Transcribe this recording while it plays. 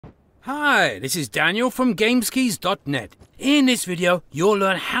Hi, this is Daniel from Gameskis.net. In this video, you'll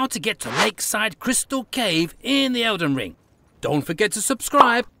learn how to get to Lakeside Crystal Cave in the Elden Ring. Don't forget to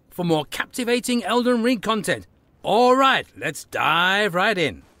subscribe for more captivating Elden Ring content. Alright, let's dive right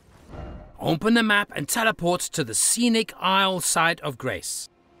in. Open the map and teleport to the scenic Isle site of Grace.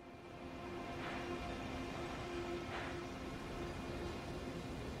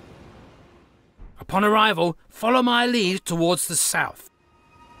 Upon arrival, follow my lead towards the south.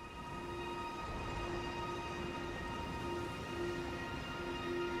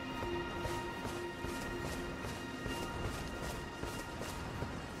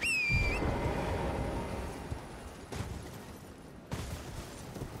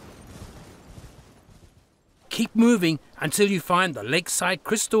 Keep moving until you find the Lakeside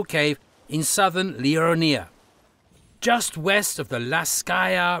Crystal Cave in southern Leonia, just west of the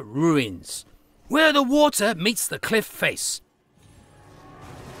Laskaya ruins, where the water meets the cliff face.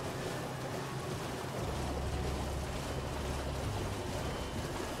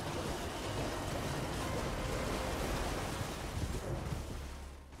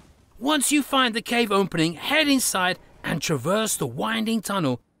 Once you find the cave opening, head inside and traverse the winding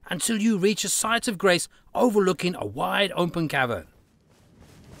tunnel until you reach a site of grace overlooking a wide open cavern.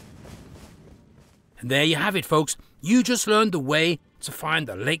 And there you have it, folks. You just learned the way to find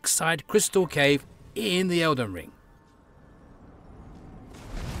the Lakeside Crystal Cave in the Elden Ring.